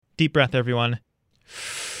Deep breath, everyone.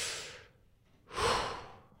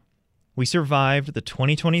 We survived the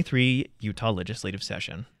 2023 Utah legislative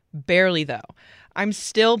session. Barely, though. I'm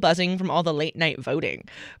still buzzing from all the late night voting.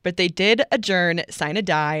 But they did adjourn sine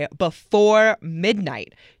die before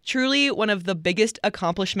midnight. Truly one of the biggest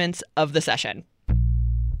accomplishments of the session.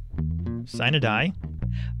 Sine die?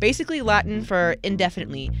 Basically Latin for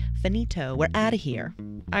indefinitely. Finito, we're out of here.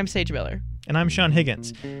 I'm Sage Miller. And I'm Sean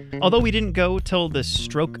Higgins. Although we didn't go till the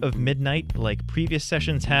stroke of midnight like previous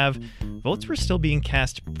sessions have, votes were still being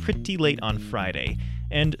cast pretty late on Friday.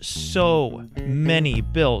 And so many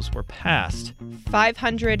bills were passed.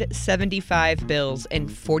 575 bills in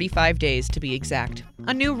 45 days to be exact.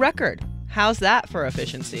 A new record. How's that for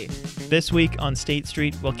efficiency? This week on State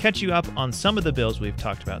Street, we'll catch you up on some of the bills we've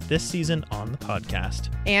talked about this season on the podcast.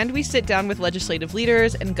 And we sit down with legislative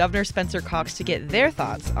leaders and Governor Spencer Cox to get their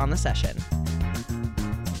thoughts on the session.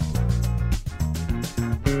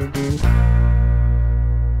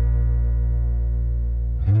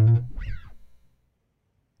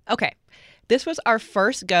 Okay. This was our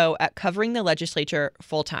first go at covering the legislature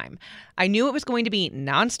full-time. I knew it was going to be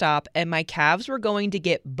nonstop, and my calves were going to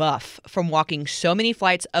get buff from walking so many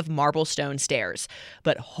flights of marble stone stairs.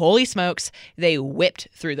 But holy smokes, they whipped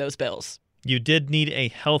through those bills. You did need a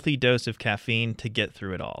healthy dose of caffeine to get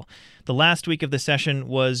through it all. The last week of the session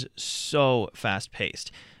was so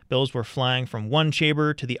fast-paced. Bills were flying from one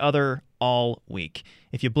chamber to the other all week.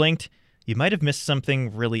 If you blinked, you might have missed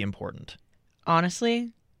something really important.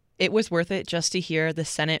 Honestly, it was worth it just to hear the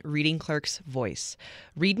Senate reading clerk's voice.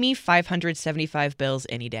 Read me 575 bills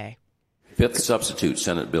any day. Fifth substitute,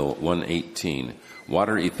 Senate Bill 118,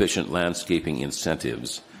 Water Efficient Landscaping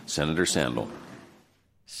Incentives, Senator Sandel.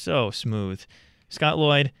 So smooth. Scott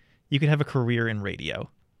Lloyd, you could have a career in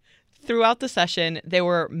radio. Throughout the session, there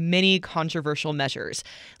were many controversial measures.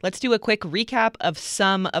 Let's do a quick recap of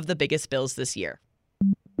some of the biggest bills this year.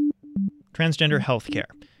 Transgender health care.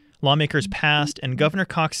 Lawmakers passed and Governor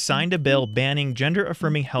Cox signed a bill banning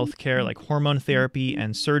gender-affirming health care like hormone therapy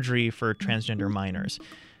and surgery for transgender minors.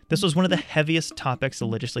 This was one of the heaviest topics the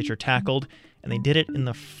legislature tackled, and they did it in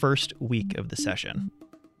the first week of the session.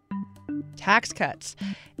 Tax cuts.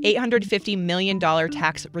 $850 million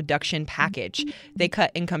tax reduction package. They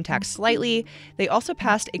cut income tax slightly. They also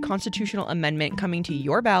passed a constitutional amendment coming to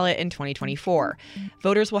your ballot in 2024.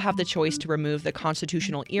 Voters will have the choice to remove the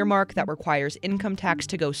constitutional earmark that requires income tax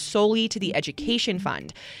to go solely to the education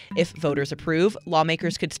fund. If voters approve,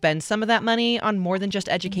 lawmakers could spend some of that money on more than just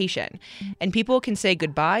education. And people can say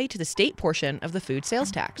goodbye to the state portion of the food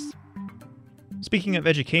sales tax. Speaking of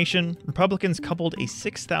education, Republicans coupled a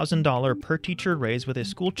 $6,000 per teacher raise with a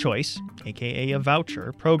school choice, aka a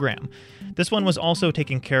voucher, program. This one was also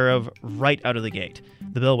taken care of right out of the gate.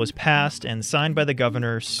 The bill was passed and signed by the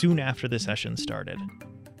governor soon after the session started.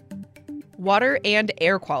 Water and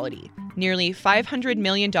air quality. Nearly $500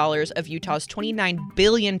 million of Utah's $29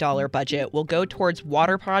 billion budget will go towards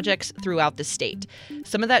water projects throughout the state.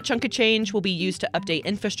 Some of that chunk of change will be used to update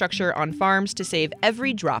infrastructure on farms to save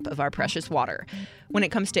every drop of our precious water. When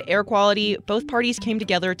it comes to air quality, both parties came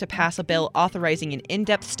together to pass a bill authorizing an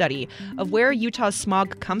in-depth study of where Utah's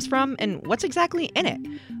smog comes from and what's exactly in it.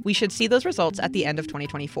 We should see those results at the end of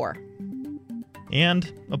 2024.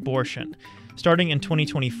 And abortion. Starting in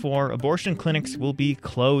 2024, abortion clinics will be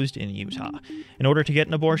closed in Utah. In order to get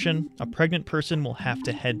an abortion, a pregnant person will have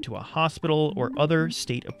to head to a hospital or other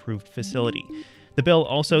state-approved facility. The bill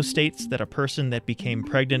also states that a person that became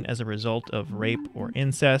pregnant as a result of rape or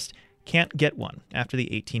incest can't get one after the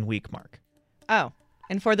 18-week mark. Oh,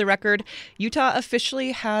 and for the record, Utah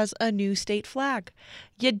officially has a new state flag.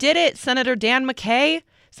 You did it, Senator Dan McCay.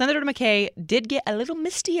 Senator McCay did get a little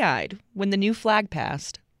misty-eyed when the new flag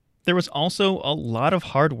passed. There was also a lot of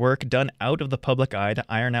hard work done out of the public eye to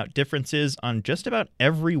iron out differences on just about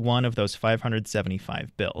every one of those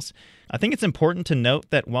 575 bills. I think it's important to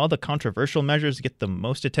note that while the controversial measures get the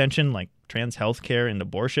most attention, like trans health care and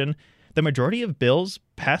abortion, the majority of bills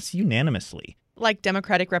pass unanimously. Like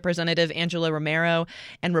Democratic Representative Angela Romero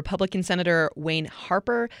and Republican Senator Wayne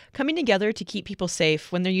Harper coming together to keep people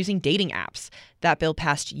safe when they're using dating apps. That bill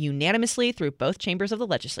passed unanimously through both chambers of the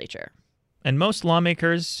legislature. And most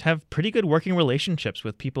lawmakers have pretty good working relationships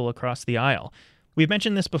with people across the aisle. We've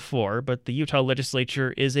mentioned this before, but the Utah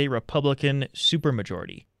legislature is a Republican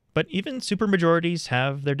supermajority. But even supermajorities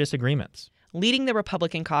have their disagreements. Leading the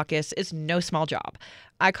Republican caucus is no small job.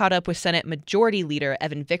 I caught up with Senate Majority Leader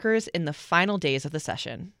Evan Vickers in the final days of the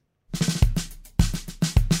session.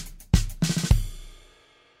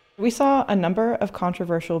 We saw a number of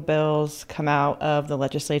controversial bills come out of the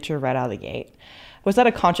legislature right out of the gate. Was that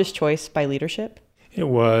a conscious choice by leadership? It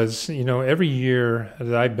was, every year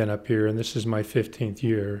that I've been up here, and this is my 15th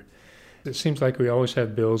year, it seems like we always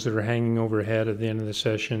have bills that are hanging overhead at the end of the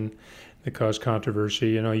session that cause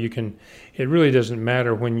controversy. It really doesn't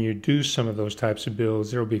matter when you do some of those types of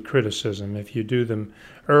bills, there'll be criticism. If you do them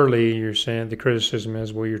early, you're saying the criticism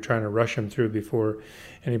is, well, you're trying to rush them through before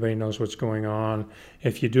anybody knows what's going on.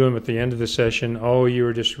 If you do them at the end of the session, oh, you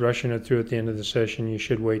were just rushing it through at the end of the session, you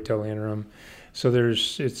should wait till interim. So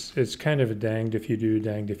it's kind of a danged if you do,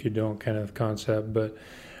 danged if you don't kind of concept. But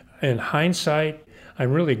in hindsight,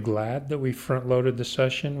 I'm really glad that we front-loaded the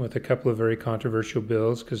session with a couple of very controversial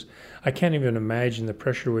bills, because I can't even imagine the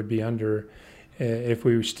pressure would be under if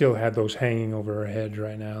we still had those hanging over our heads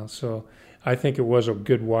right now. So I think it was a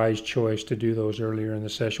good, wise choice to do those earlier in the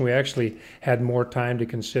session. We actually had more time to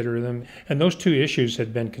consider them, and those two issues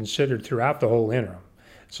had been considered throughout the whole interim.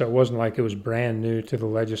 So it wasn't like it was brand new to the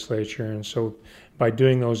legislature. And so by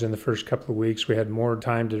doing those in the first couple of weeks, we had more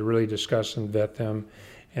time to really discuss and vet them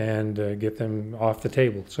and get them off the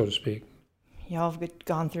table, so to speak. Y'all have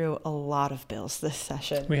gone through a lot of bills this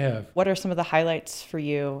session. We have. What are some of the highlights for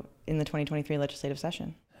you in the 2023 legislative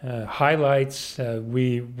session? Highlights,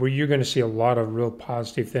 you're going to see a lot of real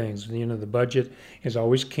positive things. The budget is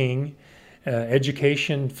always king.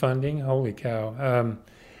 Education funding, holy cow.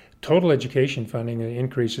 Total education funding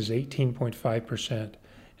increase is 18.5%.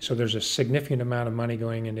 So there's a significant amount of money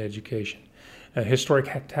going into education. Historic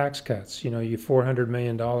tax cuts, you $400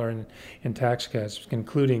 million in tax cuts,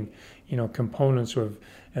 including, components of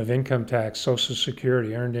income tax, Social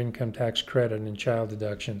Security, earned income tax credit, and child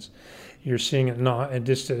deductions. You're seeing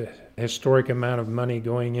just a historic amount of money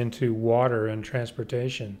going into water and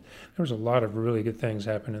transportation. There was a lot of really good things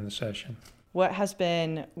happening in the session. What has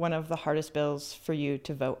been one of the hardest bills for you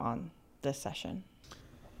to vote on this session?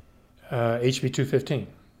 HB 215,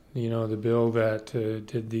 the bill that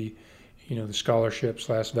did the scholarships,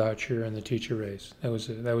 last voucher, and the teacher raise. That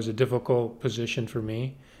was a difficult position for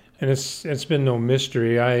me, and it's been no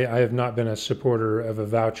mystery. I have not been a supporter of a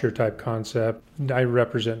voucher type concept. I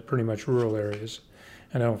represent pretty much rural areas,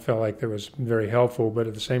 and I don't feel like that was very helpful. But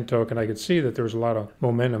at the same token, I could see that there was a lot of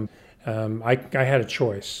momentum. I had a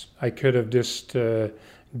choice. I could have just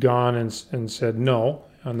gone and said no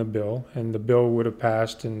on the bill, and the bill would have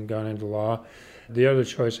passed and gone into law. The other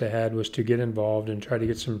choice I had was to get involved and try to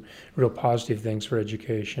get some real positive things for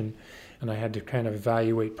education. And I had to kind of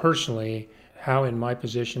evaluate personally how, in my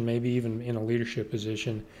position, maybe even in a leadership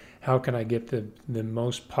position, how can I get the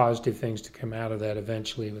most positive things to come out of that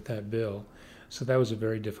eventually with that bill. So that was a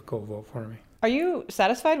very difficult vote for me. Are you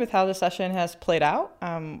satisfied with how the session has played out?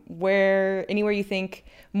 Anywhere you think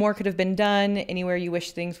more could have been done, anywhere you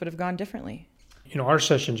wish things would have gone differently? Our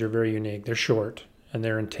sessions are very unique. They're short and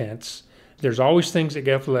they're intense. There's always things that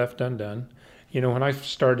get left undone. When I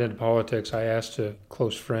started into politics, I asked a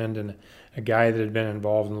close friend and a guy that had been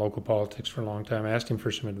involved in local politics for a long time. I asked him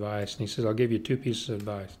for some advice, and he says, I'll give you two pieces of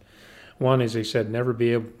advice. One is, he said, never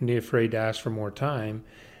be afraid to ask for more time.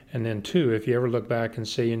 And then two, if you ever look back and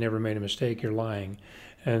say you never made a mistake, you're lying.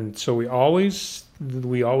 And so we always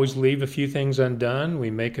leave a few things undone. We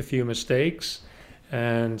make a few mistakes,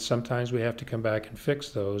 and sometimes we have to come back and fix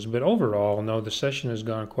those. But overall, no, the session has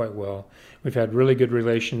gone quite well. We've had really good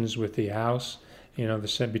relations with the House,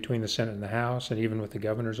 between the Senate and the House, and even with the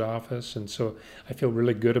governor's office. And so I feel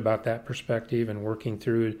really good about that perspective and working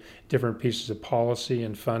through different pieces of policy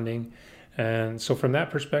and funding. And so from that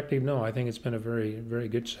perspective, no, I think it's been a very, very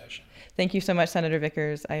good session. Thank you so much, Senator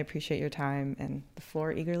Vickers. I appreciate your time, and the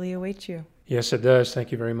floor eagerly awaits you. Yes, it does.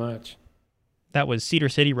 Thank you very much. That was Cedar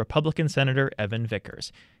City Republican Senator Evan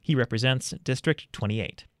Vickers. He represents District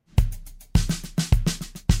 28.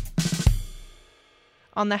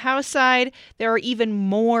 On the House side, there are even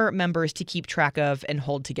more members to keep track of and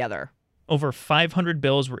hold together. Over 500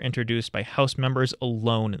 bills were introduced by House members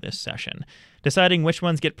alone this session. Deciding which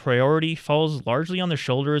ones get priority falls largely on the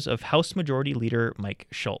shoulders of House Majority Leader Mike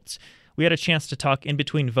Schultz. We had a chance to talk in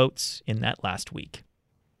between votes in that last week.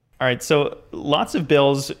 All right, so lots of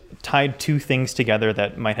bills tied two things together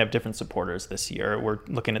that might have different supporters this year. We're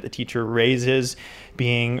looking at the teacher raises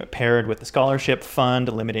being paired with the scholarship fund,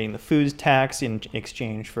 eliminating the food tax in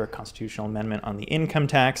exchange for a constitutional amendment on the income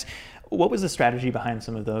tax. What was the strategy behind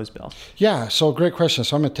some of those bills? Yeah, so great question.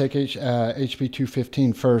 So I'm going to take HB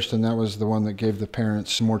 215 first, and that was the one that gave the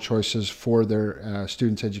parents more choices for their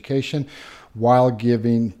students' education while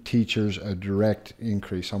giving teachers a direct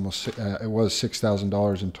increase. It was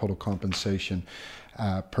 $6,000 in total compensation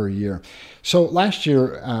per year. So last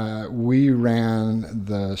year, we ran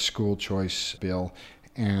the school choice bill,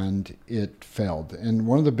 and it failed. And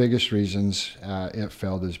one of the biggest reasons it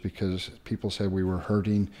failed is because people said we were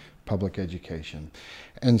hurting public education.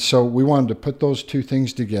 And so we wanted to put those two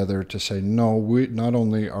things together to say, no, not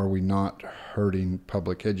only are we not hurting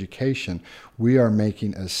public education, we are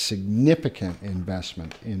making a significant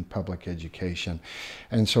investment in public education.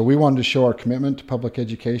 And so we wanted to show our commitment to public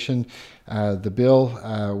education. The bill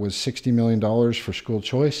was $60 million for school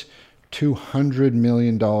choice, $200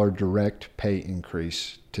 million direct pay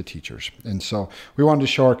increase to teachers. And so we wanted to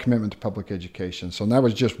show our commitment to public education. So that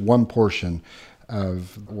was just one portion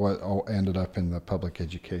of what ended up in the public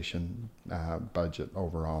education budget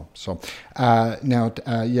overall. So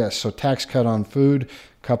yes, so tax cut on food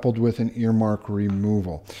coupled with an earmark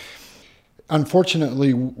removal.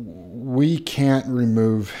 Unfortunately, we can't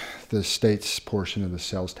remove the state's portion of the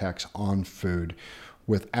sales tax on food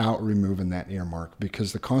without removing that earmark,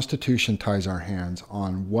 because the Constitution ties our hands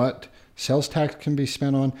on what sales tax can be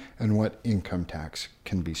spent on and what income tax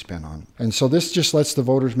can be spent on. And so this just lets the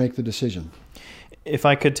voters make the decision. If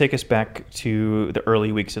I could take us back to the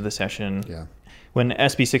early weeks of the session. Yeah. When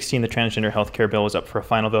SB 16, the transgender healthcare bill, was up for a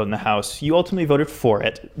final vote in the House, you ultimately voted for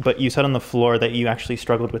it, but you said on the floor that you actually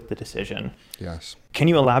struggled with the decision. Yes. Can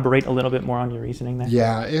you elaborate a little bit more on your reasoning there?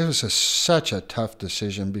 Yeah, it was such a tough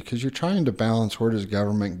decision because you're trying to balance where does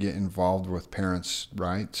government get involved with parents'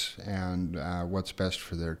 rights and what's best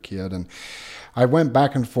for their kid. And I went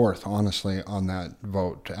back and forth, honestly, on that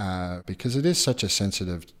vote because it is such a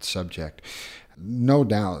sensitive subject. No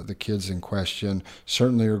doubt the kids in question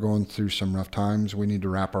certainly are going through some rough times. We need to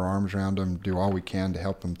wrap our arms around them, do all we can to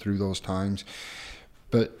help them through those times.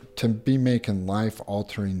 But to be making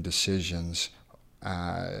life-altering decisions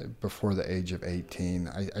before the age of 18,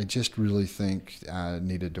 I just really think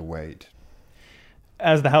needed to wait.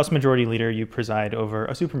 As the House Majority Leader, you preside over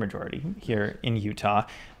a supermajority here in Utah.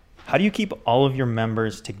 How do you keep all of your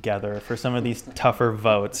members together for some of these tougher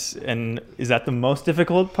votes? And is that the most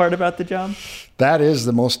difficult part about the job? That is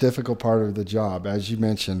the most difficult part of the job. As you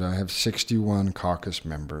mentioned, I have 61 caucus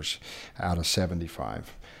members out of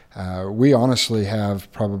 75. We honestly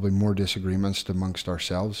have probably more disagreements amongst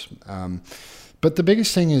ourselves. But the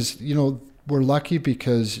biggest thing is, we're lucky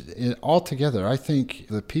because altogether, I think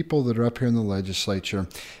the people that are up here in the legislature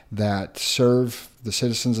that serve the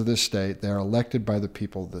citizens of this state, they're elected by the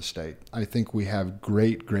people of the state. I think we have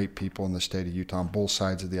great, great people in the state of Utah on both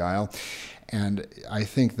sides of the aisle. And I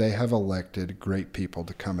think they have elected great people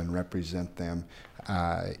to come and represent them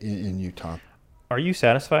in Utah. Are you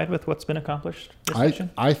satisfied with what's been accomplished this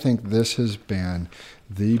session? I think this has been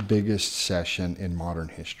the biggest session in modern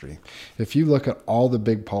history. If you look at all the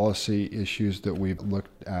big policy issues that we've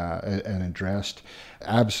looked and addressed,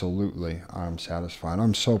 absolutely I'm satisfied.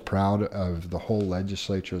 I'm so proud of the whole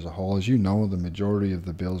legislature as a whole. As you know, the majority of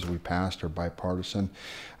the bills we passed are bipartisan.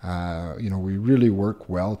 We really work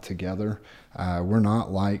well together. We're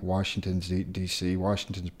not like Washington, D.C.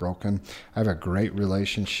 Washington's broken. I have a great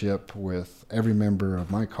relationship with every member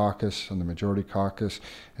of my caucus and the majority caucus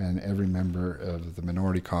and every member of the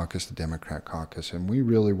minority caucus, the Democrat caucus. And we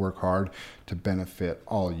really work hard to benefit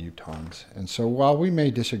all Utahns. And so while we may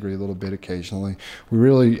disagree a little bit occasionally, we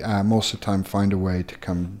really most of the time find a way to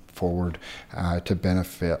come forward to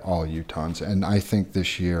benefit all Utahns. And I think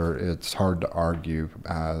this year it's hard to argue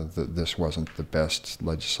that this wasn't the best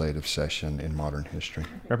legislative session in modern history.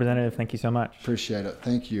 Representative, thank you so much. Appreciate it.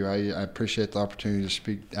 Thank you. I appreciate the opportunity to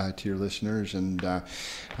speak to your listeners, and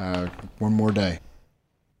one more day.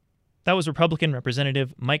 That was Republican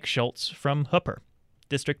Representative Mike Schultz from Hooper,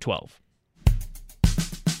 District 12.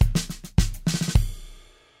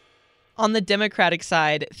 On the Democratic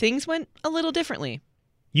side, things went a little differently.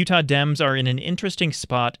 Utah Dems are in an interesting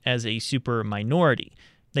spot as a super minority.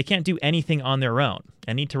 They can't do anything on their own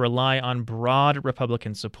and need to rely on broad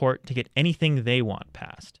Republican support to get anything they want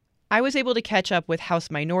passed. I was able to catch up with House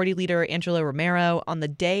Minority Leader Angela Romero on the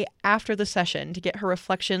day after the session to get her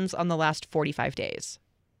reflections on the last 45 days.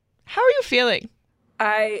 How are you feeling?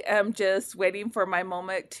 I am just waiting for my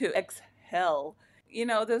moment to exhale.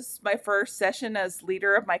 This is my first session as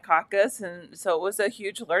leader of my caucus, and so it was a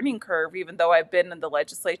huge learning curve. Even though I've been in the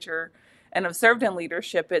legislature and have served in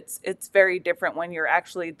leadership, it's very different when you're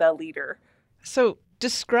actually the leader. So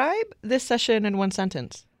describe this session in one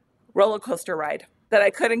sentence. Roller coaster ride that I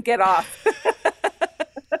couldn't get off.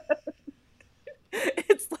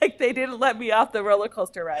 It's like they didn't let me off the roller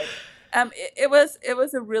coaster ride. It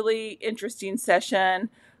was a really interesting session.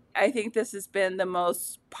 I think this has been the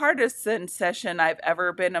most partisan session I've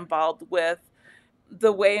ever been involved with.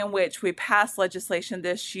 The way in which we passed legislation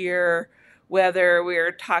this year, whether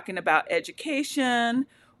we're talking about education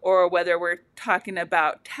or whether we're talking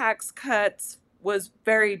about tax cuts, was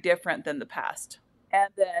very different than the past. And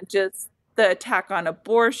then just the attack on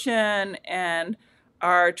abortion and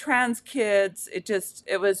our trans kids. It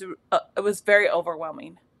was very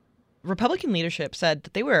overwhelming. Republican leadership said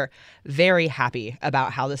that they were very happy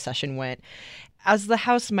about how the session went. As the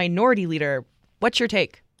House Minority Leader, what's your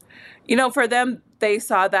take? For them, they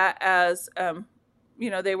saw that as,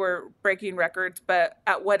 they were breaking records, but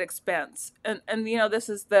at what expense? And this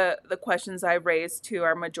is the questions I raised to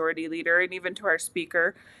our Majority Leader and even to our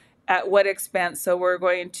Speaker. At what expense? So we're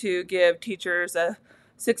going to give teachers a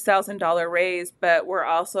 $6,000 raise, but we're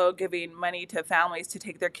also giving money to families to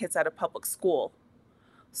take their kids out of public school.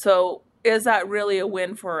 So is that really a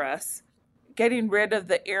win for us? Getting rid of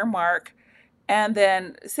the earmark and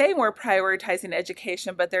then saying we're prioritizing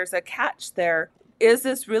education, but there's a catch there. Is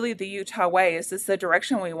this really the Utah way? Is this the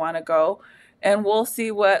direction we want to go? And we'll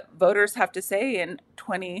see what voters have to say in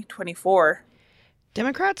 2024.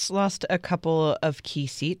 Democrats lost a couple of key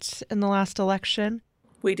seats in the last election.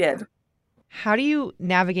 We did. How do you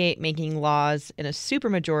navigate making laws in a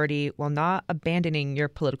supermajority while not abandoning your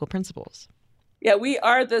political principles? Yeah, we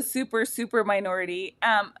are the super minority.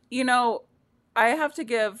 I have to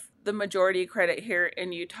give the majority credit here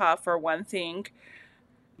in Utah for one thing,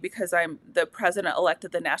 because I'm the president-elect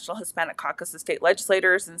of the National Hispanic Caucus of State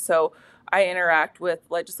Legislators, and so I interact with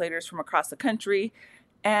legislators from across the country.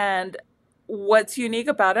 And what's unique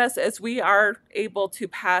about us is we are able to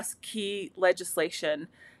pass key legislation,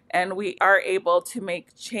 and we are able to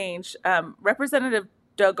make change. Representative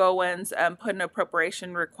Doug Owens put an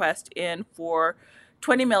appropriation request in for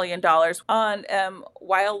 $20 million on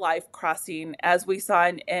wildlife crossing. As we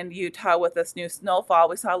saw in Utah with this new snowfall,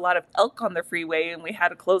 we saw a lot of elk on the freeway and we had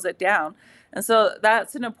to close it down. And so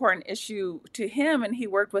that's an important issue to him, and he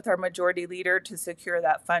worked with our Majority Leader to secure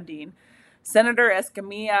that funding. Senator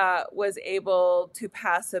Escamilla was able to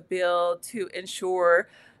pass a bill to ensure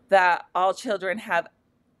that all children have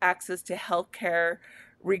access to health care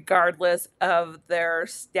regardless of their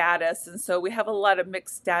status. And so we have a lot of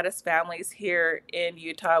mixed status families here in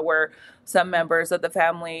Utah where some members of the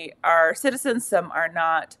family are citizens, some are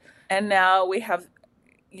not. And now we have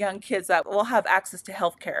young kids that will have access to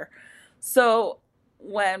health care. So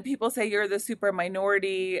when people say you're the super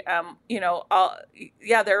minority,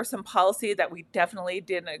 there are some policy that we definitely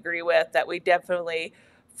didn't agree with, that we definitely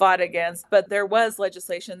fought against, but there was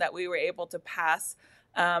legislation that we were able to pass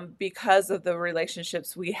because of the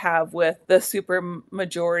relationships we have with the super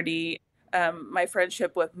majority. My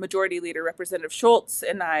friendship with Majority Leader Representative Schultz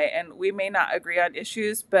and we may not agree on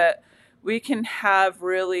issues, but we can have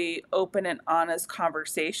really open and honest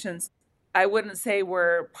conversations. I wouldn't say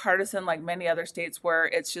we're partisan like many other states where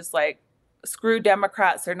it's just like, screw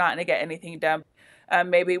Democrats, they're not going to get anything done.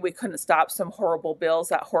 Maybe we couldn't stop some horrible bills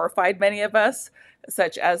that horrified many of us,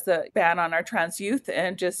 such as the ban on our trans youth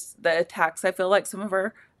and just the attacks I feel like some of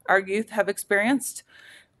our youth have experienced,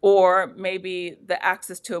 or maybe the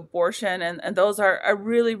access to abortion. And those are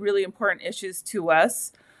really, really important issues to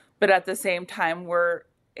us. But at the same time, we're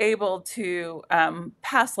able to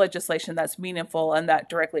pass legislation that's meaningful and that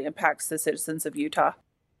directly impacts the citizens of Utah.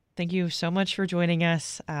 Thank you so much for joining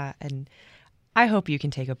us. And I hope you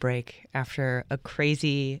can take a break after a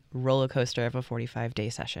crazy roller coaster of a 45-day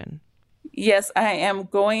session. Yes, I am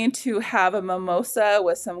going to have a mimosa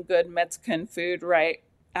with some good Mexican food right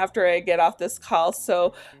after I get off this call.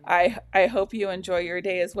 So I hope you enjoy your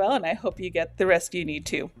day as well, and I hope you get the rest you need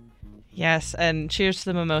to. Yes, and cheers to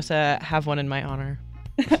the mimosa. Have one in my honor.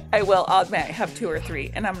 I will. I have 2 or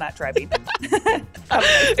 3, and I'm not driving. Have a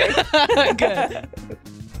nice day. Good.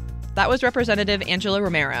 That was Representative Angela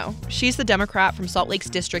Romero. She's the Democrat from Salt Lake's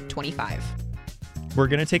District 25. We're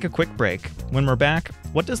going to take a quick break. When we're back,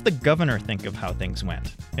 what does the governor think of how things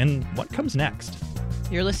went? And what comes next?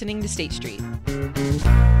 You're listening to State Street.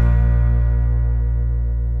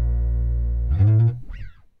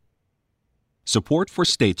 Support for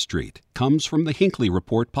State Street comes from the Hinckley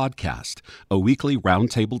Report podcast, a weekly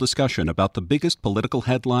roundtable discussion about the biggest political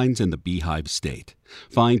headlines in the Beehive State.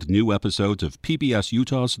 Find new episodes of PBS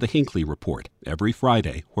Utah's The Hinckley Report every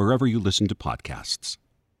Friday, wherever you listen to podcasts.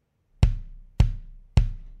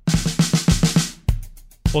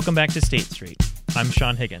 Welcome back to State Street. I'm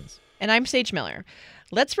Sean Higgins. And I'm Sage Miller.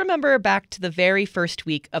 Let's remember back to the very first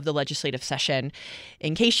week of the legislative session,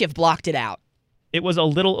 in case you've blocked it out. It was a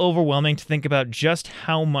little overwhelming to think about just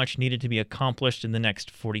how much needed to be accomplished in the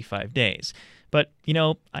next 45 days. But,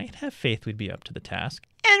 I'd have faith we'd be up to the task.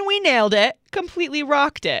 And we nailed it. Completely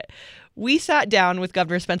rocked it. We sat down with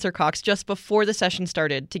Governor Spencer Cox just before the session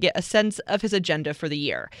started to get a sense of his agenda for the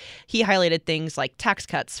year. He highlighted things like tax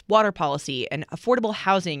cuts, water policy, and affordable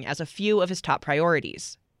housing as a few of his top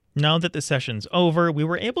priorities. Now that the session's over, we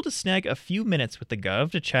were able to snag a few minutes with the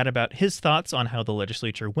Gov to chat about his thoughts on how the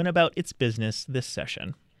legislature went about its business this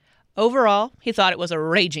session. Overall, he thought it was a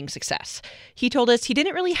raging success. He told us he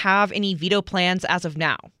didn't really have any veto plans as of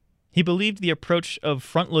now. He believed the approach of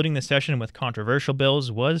front-loading the session with controversial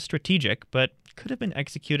bills was strategic, but could have been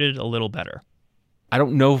executed a little better. I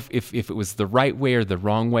don't know if it was the right way or the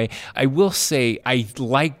wrong way. I will say I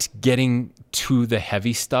liked getting to the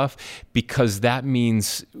heavy stuff because that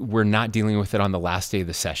means we're not dealing with it on the last day of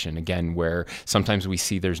the session, again, where sometimes we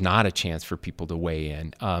see there's not a chance for people to weigh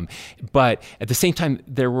in. But at the same time,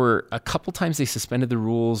 there were a couple times they suspended the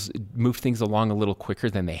rules, moved things along a little quicker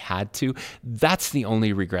than they had to. That's the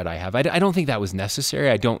only regret I have. I don't think that was necessary.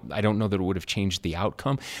 I don't know that it would have changed the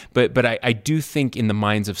outcome. But I do think in the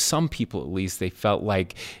minds of some people, at least, they felt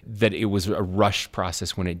like that it was a rushed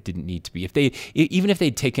process when it didn't need to be. Even if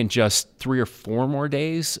they'd taken just 3 or 4 more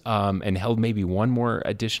days and held maybe one more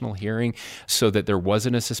additional hearing so that there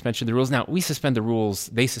wasn't a suspension of the rules. Now, they suspend the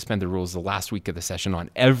rules the last week of the session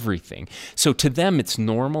on everything. So to them, it's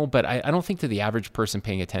normal, but I don't think to the average person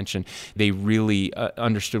paying attention, they really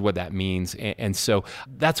understood what that means. And so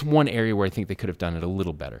that's one area where I think they could have done it a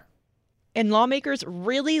little better. And lawmakers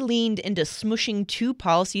really leaned into smushing 2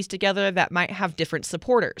 policies together that might have different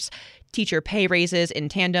supporters. Teacher pay raises in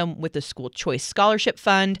tandem with the School Choice Scholarship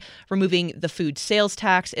Fund, removing the food sales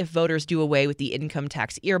tax if voters do away with the income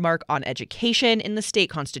tax earmark on education in the state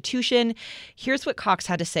constitution. Here's what Cox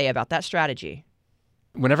had to say about that strategy.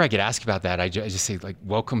 Whenever I get asked about that, I just say, like,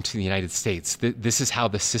 welcome to the United States. This is how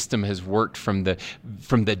the system has worked from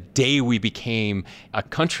the day we became a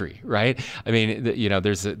country, right? I mean,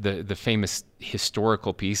 there's the famous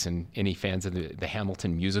historical piece, and any fans of the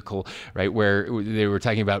Hamilton musical, right, where they were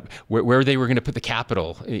talking about where they were going to put the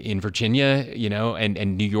capital in Virginia,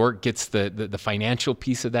 and New York gets the financial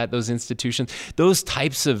piece of that, those institutions. Those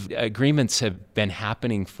types of agreements have been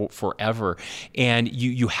happening forever, and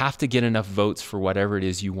you have to get enough votes for whatever it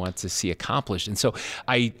is you want to see accomplished. And so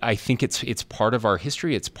I think it's part of our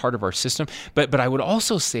history, it's part of our system, but I would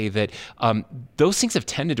also say that those things have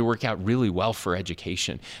tended to work out really well for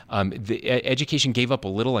education. Education gave up a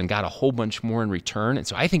little and got a whole bunch more in return. And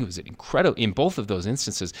so I think it was an incredible, in both of those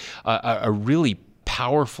instances, a really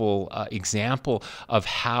powerful example of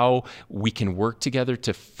how we can work together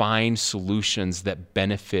to find solutions that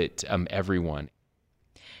benefit everyone.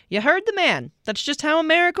 You heard the man. That's just how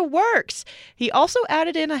America works. He also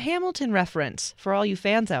added in a Hamilton reference for all you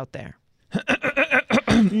fans out there.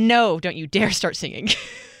 No, don't you dare start singing.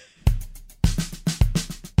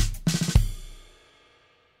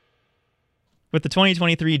 With the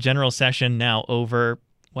 2023 general session now over,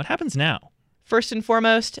 what happens now? First and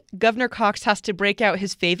foremost, Governor Cox has to break out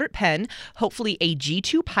his favorite pen, hopefully a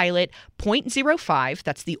G2 Pilot .05,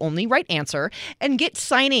 that's the only right answer, and get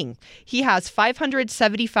signing. He has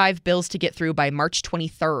 575 bills to get through by March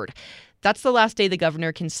 23rd. That's the last day the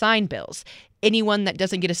governor can sign bills. Anyone that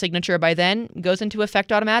doesn't get a signature by then goes into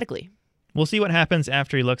effect automatically. We'll see what happens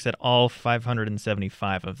after he looks at all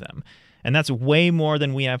 575 of them. And that's way more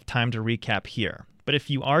than we have time to recap here. But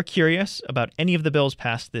if you are curious about any of the bills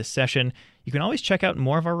passed this session, you can always check out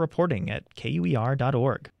more of our reporting at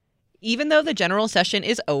KUER.org. Even though the general session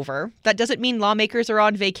is over, that doesn't mean lawmakers are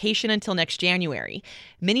on vacation until next January.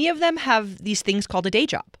 Many of them have these things called a day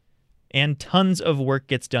job. And tons of work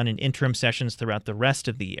gets done in interim sessions throughout the rest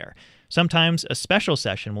of the year. Sometimes a special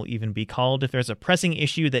session will even be called if there's a pressing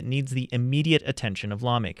issue that needs the immediate attention of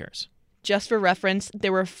lawmakers. Just for reference,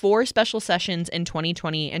 there were 4 special sessions in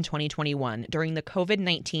 2020 and 2021 during the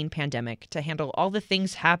COVID-19 pandemic to handle all the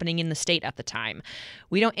things happening in the state at the time.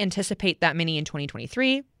 We don't anticipate that many in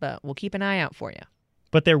 2023, but we'll keep an eye out for you.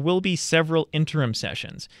 But there will be several interim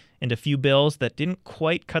sessions, and a few bills that didn't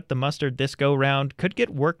quite cut the mustard this go-round could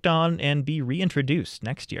get worked on and be reintroduced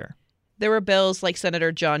next year. There were bills like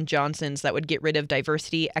Senator John Johnson's that would get rid of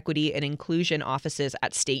diversity, equity, and inclusion offices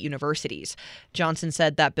at state universities. Johnson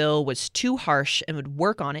said that bill was too harsh and would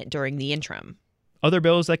work on it during the interim. Other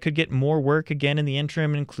bills that could get more work again in the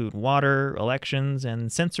interim include water, elections,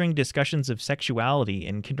 and censoring discussions of sexuality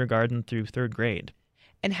in kindergarten through 3rd grade.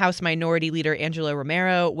 And House Minority Leader Angela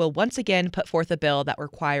Romero will once again put forth a bill that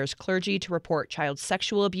requires clergy to report child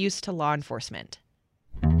sexual abuse to law enforcement.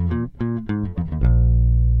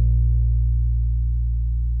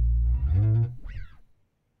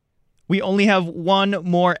 We only have one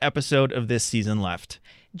more episode of this season left.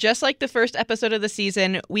 Just like the first episode of the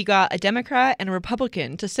season, we got a Democrat and a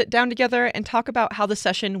Republican to sit down together and talk about how the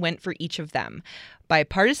session went for each of them.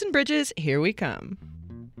 Bipartisan bridges, here we come.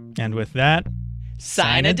 And with that,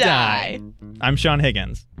 Sign a Die. I'm Sean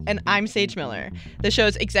Higgins. And I'm Sage Miller. The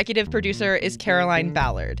show's executive producer is Caroline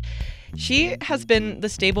Ballard. She has been the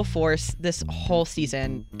stable force this whole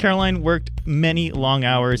season. Caroline worked many long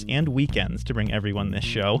hours and weekends to bring everyone this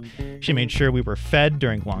show. She made sure we were fed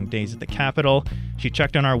during long days at the Capitol. She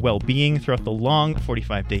checked on our well-being throughout the long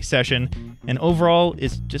 45-day session, and overall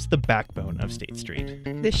is just the backbone of State Street.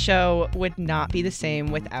 This show would not be the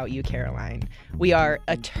same without you, Caroline. We are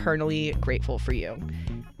eternally grateful for you.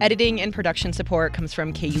 Editing and production support comes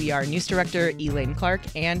from KUER News Director Elaine Clark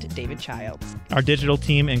and David Childs. Our digital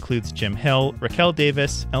team includes Jim Hill, Raquel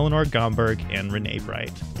Davis, Eleanor Gomberg, and Renee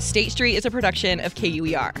Bright. State Street is a production of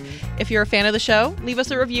KUER. If you're a fan of the show, leave us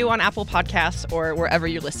a review on Apple Podcasts or wherever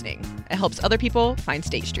you're listening. It helps other people find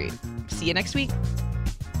State Street. See you next week.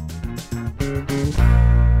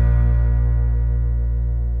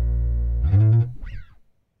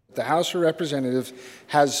 The House of Representatives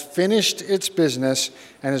has finished its business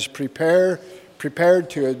and is prepared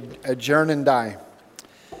to adjourn and die.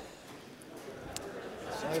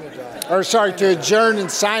 To adjourn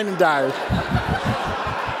and sign and die.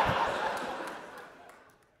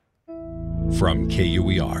 From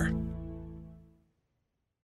KUER.